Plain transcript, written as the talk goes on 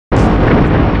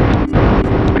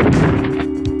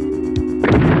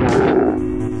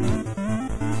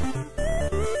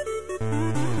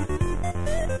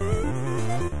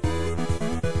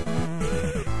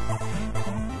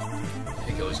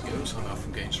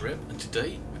Rip, and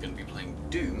today we're going to be playing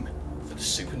Doom for the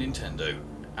Super Nintendo.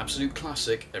 Absolute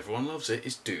classic, everyone loves it,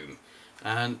 is Doom.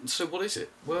 And so what is it?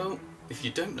 Well, if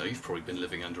you don't know, you've probably been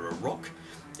living under a rock.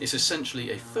 It's essentially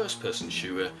a first-person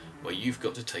shooter where you've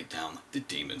got to take down the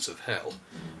demons of hell.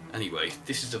 Anyway,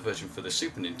 this is the version for the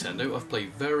Super Nintendo. I've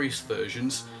played various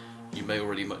versions. You may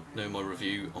already know my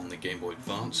review on the Game Boy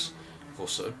Advance.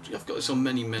 I've got this on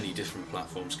many different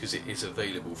platforms because it is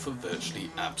available for virtually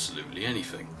absolutely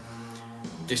anything.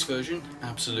 This version,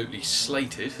 absolutely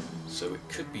slated, so it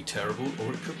could be terrible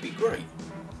or it could be great.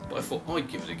 But I thought I'd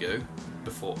give it a go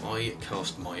before I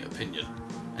cast my opinion.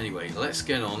 Anyway, let's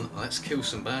get on, let's kill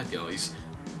some bad guys,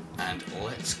 and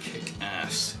let's kick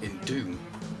ass in Doom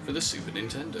for the Super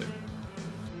Nintendo.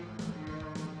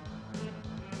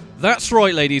 That's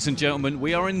right, ladies and gentlemen,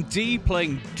 we are indeed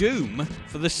playing Doom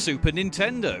for the Super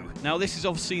Nintendo. Now, this is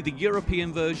obviously the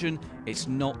European version. It's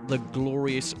not the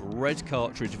glorious red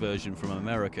cartridge version from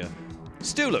America.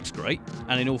 Still looks great,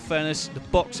 and in all fairness, the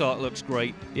box art looks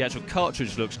great, the actual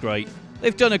cartridge looks great.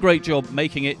 They've done a great job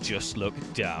making it just look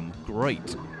damn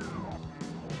great.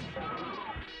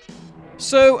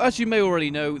 So, as you may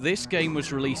already know, this game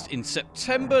was released in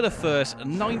September the 1st,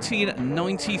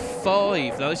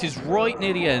 1995. Now, this is right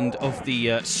near the end of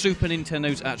the Super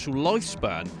Nintendo's actual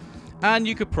lifespan. And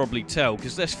you could probably tell,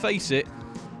 because let's face it,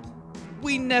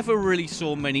 we never really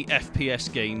saw many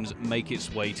FPS games make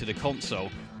its way to the console.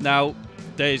 Now,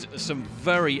 there's some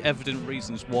very evident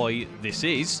reasons why this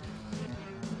is.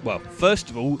 Well, first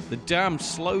of all, the damn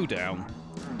slowdown.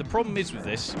 The problem is with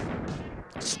this,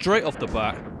 straight off the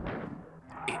bat,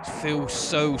 it feels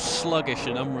so sluggish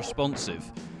and unresponsive.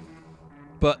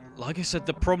 But, like I said,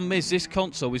 the problem is this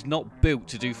console is not built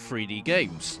to do 3D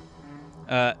games.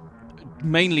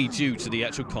 Mainly due to the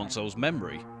actual console's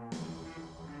memory.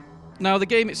 Now, the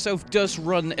game itself does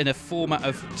run in a format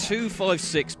of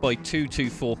 256 by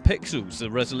 224 pixels, the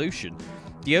resolution.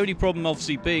 The only problem,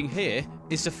 obviously, being here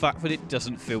is the fact that it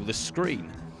doesn't fill the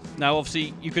screen. Now,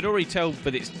 obviously, you can already tell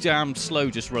that it's damn slow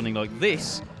just running like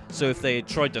this. So if they had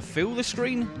tried to fill the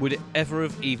screen, would it ever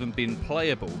have even been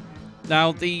playable?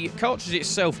 Now, the cartridge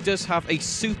itself does have a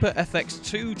Super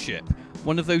FX2 chip,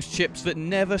 one of those chips that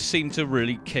never seem to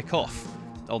really kick off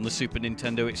on the Super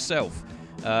Nintendo itself.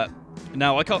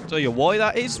 Now, I can't tell you why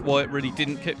that is, why it really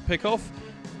didn't kick off,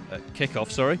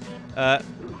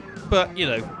 but, you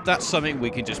know, that's something we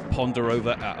can just ponder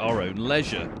over at our own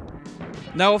leisure.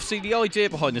 Now, obviously, the idea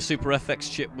behind the Super FX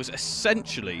chip was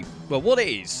essentially, well, what it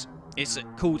is, it's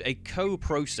called a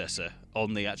co-processor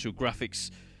on the actual graphics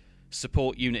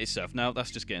support unit itself. Now,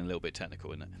 that's just getting a little bit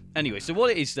technical, isn't it? Anyway, so what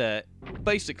it is there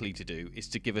basically to do is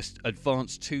to give us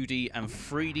advanced 2D and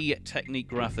 3D technique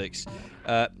graphics.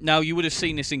 Now, you would have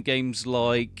seen this in games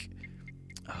like...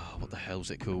 Oh, what the hell's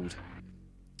it called?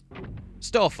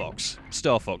 Star Fox,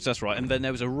 that's right. And then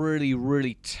there was a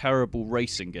really terrible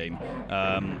racing game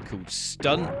called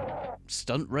Stunt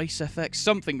Race FX,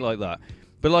 something like that.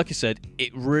 But like I said,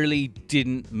 it really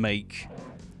didn't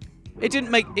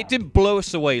blow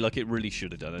us away like it really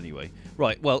should have done anyway.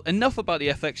 Right, well, enough about the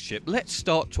FX chip. Let's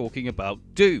start talking about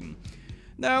Doom.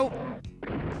 Now,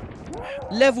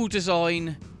 level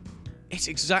design, it's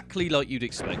exactly like you'd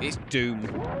expect. It's Doom.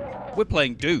 We're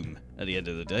playing Doom at the end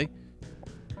of the day.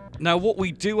 Now, what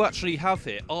we do actually have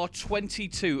here are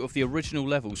 22 of the original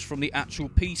levels from the actual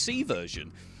PC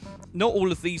version. Not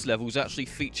all of these levels actually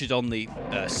featured on the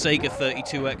Sega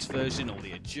 32X version or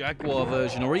the Jaguar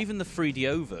version or even the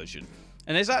 3DO version.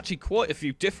 And there's actually quite a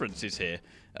few differences here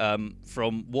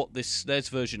from what this Snes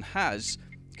version has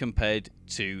compared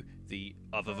to the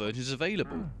other versions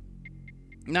available.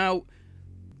 Now,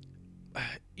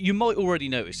 you might already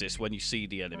notice this when you see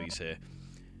the enemies here.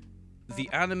 The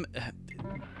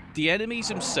enemies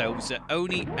themselves are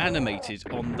only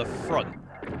animated on the front.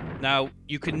 Now,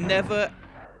 you can never...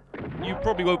 You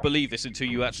probably won't believe this until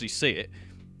you actually see it.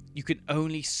 You can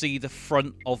only see the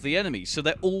front of the enemies, so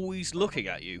they're always looking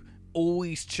at you,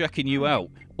 always checking you out,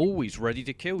 always ready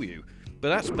to kill you. But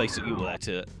that's basically what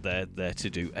they're there to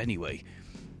do anyway.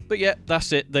 But yeah,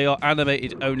 that's it. They are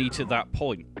animated only to that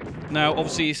point. Now,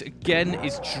 obviously, this again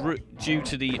is due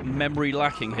to the memory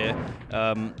lacking here.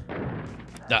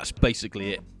 That's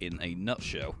basically it in a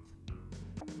nutshell.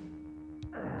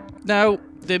 Now,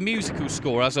 the musical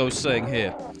score, as I was saying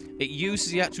here, it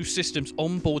uses the actual system's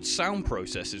onboard sound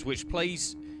processors, which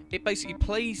basically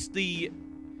plays the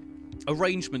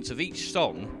arrangements of each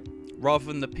song, rather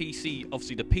than the PC.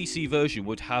 Obviously, the PC version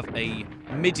would have a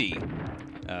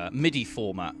MIDI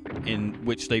format in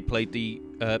which they played the.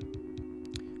 I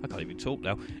can't even talk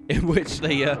now. In which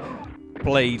they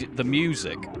played the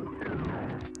music.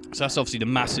 So that's obviously the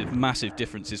massive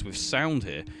differences with sound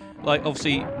here. Like,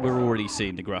 obviously, we're already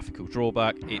seeing the graphical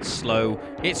drawback. It's slow,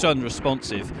 it's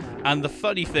unresponsive, and the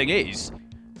funny thing is,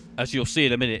 as you'll see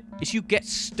in a minute, is you get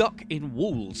stuck in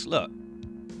walls. Look.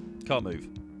 Can't move.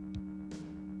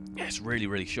 Yeah, it's really,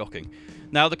 really shocking.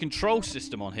 Now, the control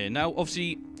system on here. Now,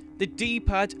 obviously, the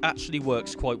D-pad actually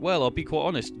works quite well. I'll be quite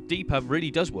honest. D-pad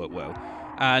really does work well.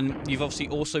 And you've obviously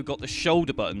also got the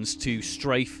shoulder buttons to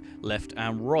strafe left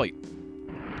and right.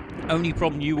 Only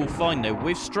problem you will find, though,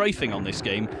 with strafing on this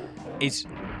game is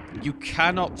you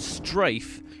cannot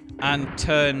strafe and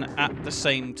turn at the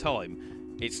same time.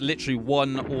 It's literally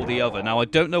one or the other. Now, I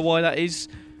don't know why that is.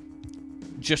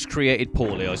 Just created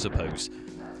poorly, I suppose.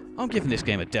 I'm giving this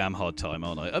game a damn hard time,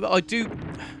 aren't I? I do.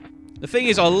 The thing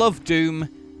is, I love Doom.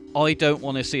 I don't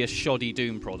want to see a shoddy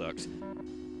Doom product.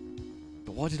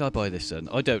 But why did I buy this then?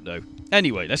 I don't know.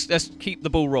 Anyway, let's keep the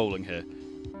ball rolling here.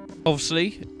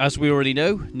 Obviously, as we already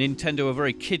know, Nintendo are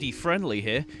very kiddie-friendly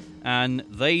here, and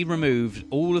they removed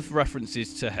all of the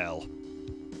references to hell.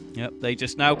 Yep, they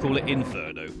just now call it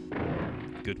Inferno.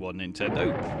 Good one,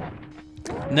 Nintendo.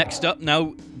 Next up,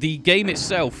 now, the game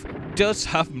itself does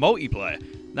have multiplayer.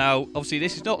 Now, obviously,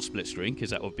 this is not split screen, because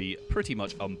that would be pretty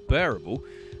much unbearable.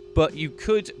 But you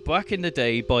could, back in the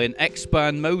day, buy an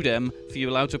X-band modem for you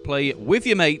allowed to play with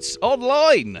your mates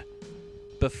online.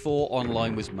 Before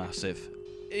online was massive.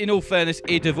 In all fairness,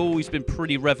 it'd have always been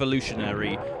pretty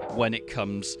revolutionary when it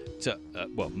comes to,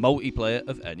 well, multiplayer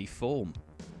of any form.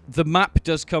 The map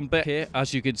does come back here,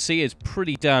 as you can see, is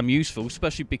pretty damn useful,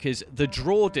 especially because the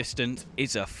draw distance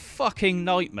is a fucking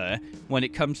nightmare when it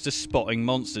comes to spotting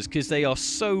monsters, because they are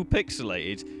so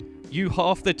pixelated, you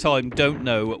half the time don't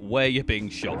know where you're being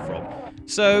shot from.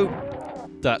 So,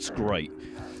 that's great.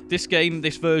 This game,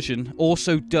 this version,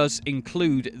 also does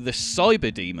include the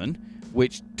Cyber Demon,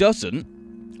 which doesn't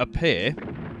appear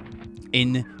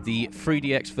in the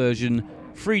 3DX version,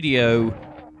 3DO,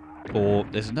 or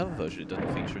there's another version it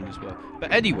doesn't feature in as well.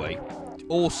 But anyway,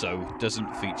 also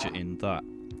doesn't feature in that.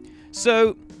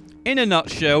 So, in a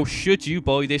nutshell, should you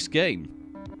buy this game?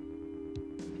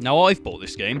 Now, I've bought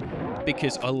this game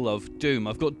because I love Doom.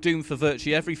 I've got Doom for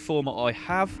virtually every format I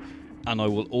have, and I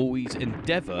will always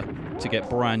endeavour to get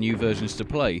brand new versions to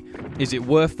play. Is it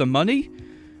worth the money?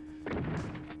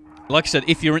 Like I said,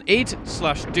 if you're an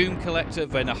id/Doom collector,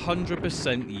 then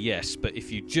 100% yes. But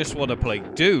if you just want to play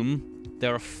Doom,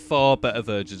 there are far better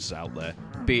versions out there.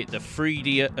 Be it the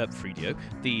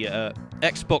the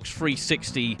Xbox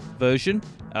 360 version,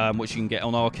 which you can get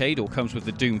on arcade, or comes with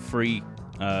the Doom 3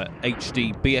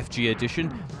 HD BFG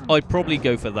edition. I'd probably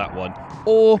go for that one.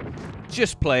 Or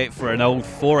just play it for an old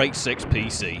 486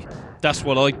 PC. That's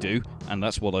what I'd do, and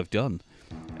that's what I've done.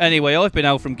 Anyway, I've been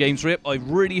Al from Games Rip. I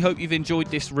really hope you've enjoyed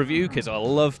this review, because I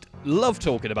love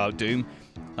talking about Doom,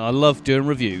 and I love doing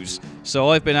reviews. So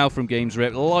I've been Al from Games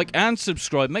Rip. Like and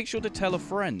subscribe. Make sure to tell a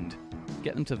friend.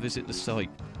 Get them to visit the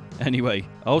site. Anyway,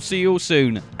 I'll see you all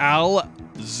soon. Al,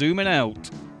 zooming out.